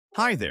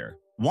Hi there.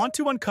 Want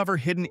to uncover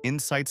hidden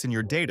insights in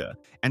your data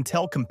and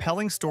tell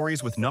compelling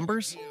stories with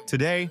numbers?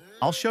 Today,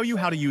 I'll show you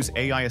how to use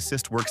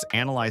AiAssistWorks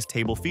Analyze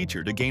Table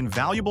feature to gain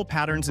valuable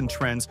patterns and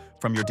trends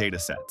from your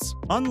datasets.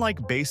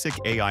 Unlike basic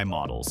AI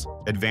models,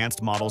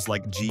 advanced models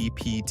like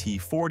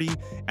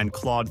GPT-4o and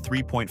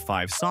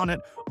Claude-3.5-Sonnet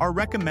are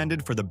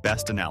recommended for the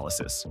best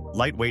analysis.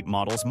 Lightweight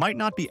models might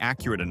not be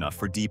accurate enough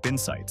for deep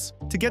insights.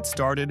 To get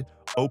started,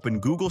 open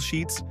Google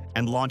Sheets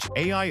and launch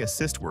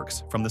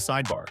AiAssistWorks from the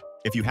sidebar.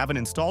 If you haven't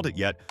installed it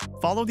yet,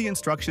 follow the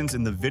instructions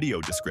in the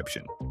video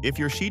description. If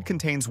your sheet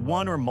contains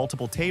one or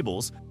multiple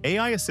tables,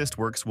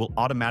 AiAssistWorks will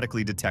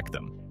automatically detect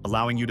them,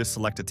 allowing you to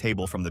select a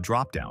table from the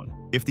dropdown.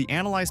 If the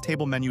Analyze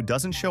Table menu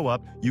doesn't show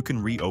up, you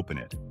can reopen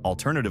it.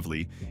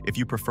 Alternatively, if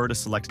you prefer to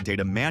select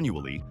data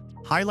manually,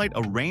 highlight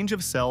a range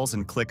of cells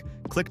and click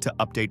to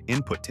Update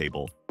Input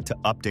Table to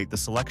update the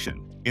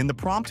selection. In the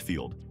prompt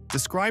field,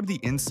 describe the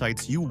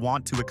insights you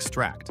want to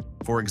extract.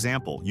 For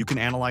example, you can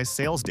analyze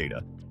sales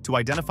data to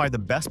identify the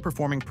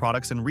best-performing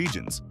products and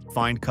regions,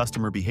 find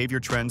customer behavior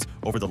trends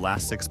over the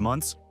last 6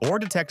 months, or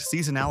detect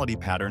seasonality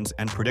patterns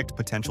and predict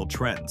potential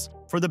trends.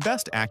 For the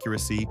best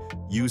accuracy,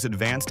 use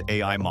advanced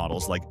AI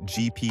models like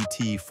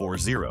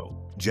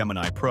GPT-4o,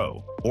 Gemini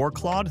Pro, or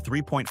Claude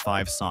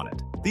 3.5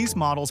 Sonnet. These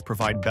models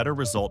provide better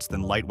results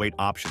than lightweight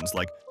options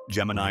like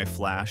Gemini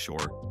Flash or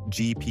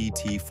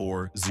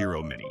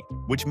GPT-4o Mini,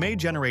 which may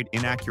generate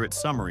inaccurate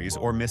summaries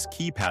or miss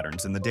key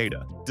patterns in the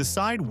data.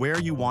 Decide where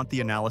you want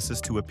the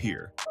analysis to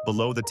appear,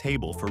 below the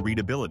table for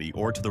readability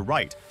or to the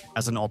right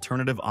as an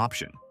alternative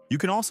option. You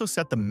can also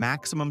set the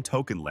maximum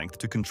token length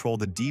to control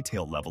the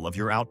detail level of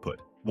your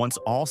output. Once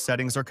all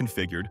settings are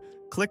configured,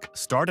 click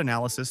Start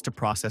Analysis to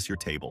process your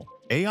table.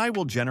 AI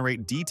will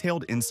generate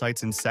detailed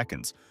insights in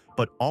seconds,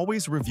 but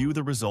always review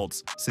the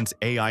results since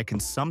AI can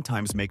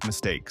sometimes make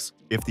mistakes.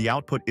 If the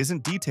output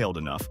isn't detailed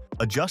enough,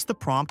 adjust the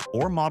prompt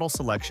or model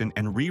selection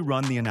and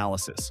rerun the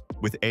analysis.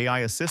 With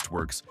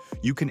AiAssistWorks,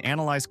 you can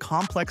analyze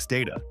complex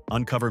data,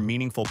 uncover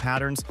meaningful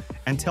patterns,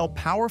 and tell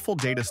powerful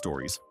data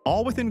stories,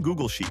 all within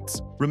Google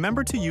Sheets.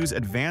 Remember to use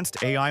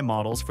advanced AI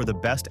models for the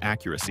best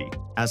accuracy,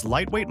 as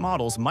lightweight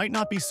models might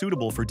not be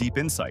suitable for deep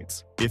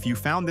insights. If you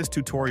found this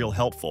tutorial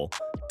helpful,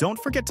 don't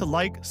forget to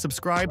like,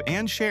 subscribe,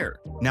 and share.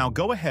 Now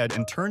go ahead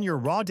and turn your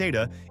raw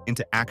data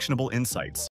into actionable insights.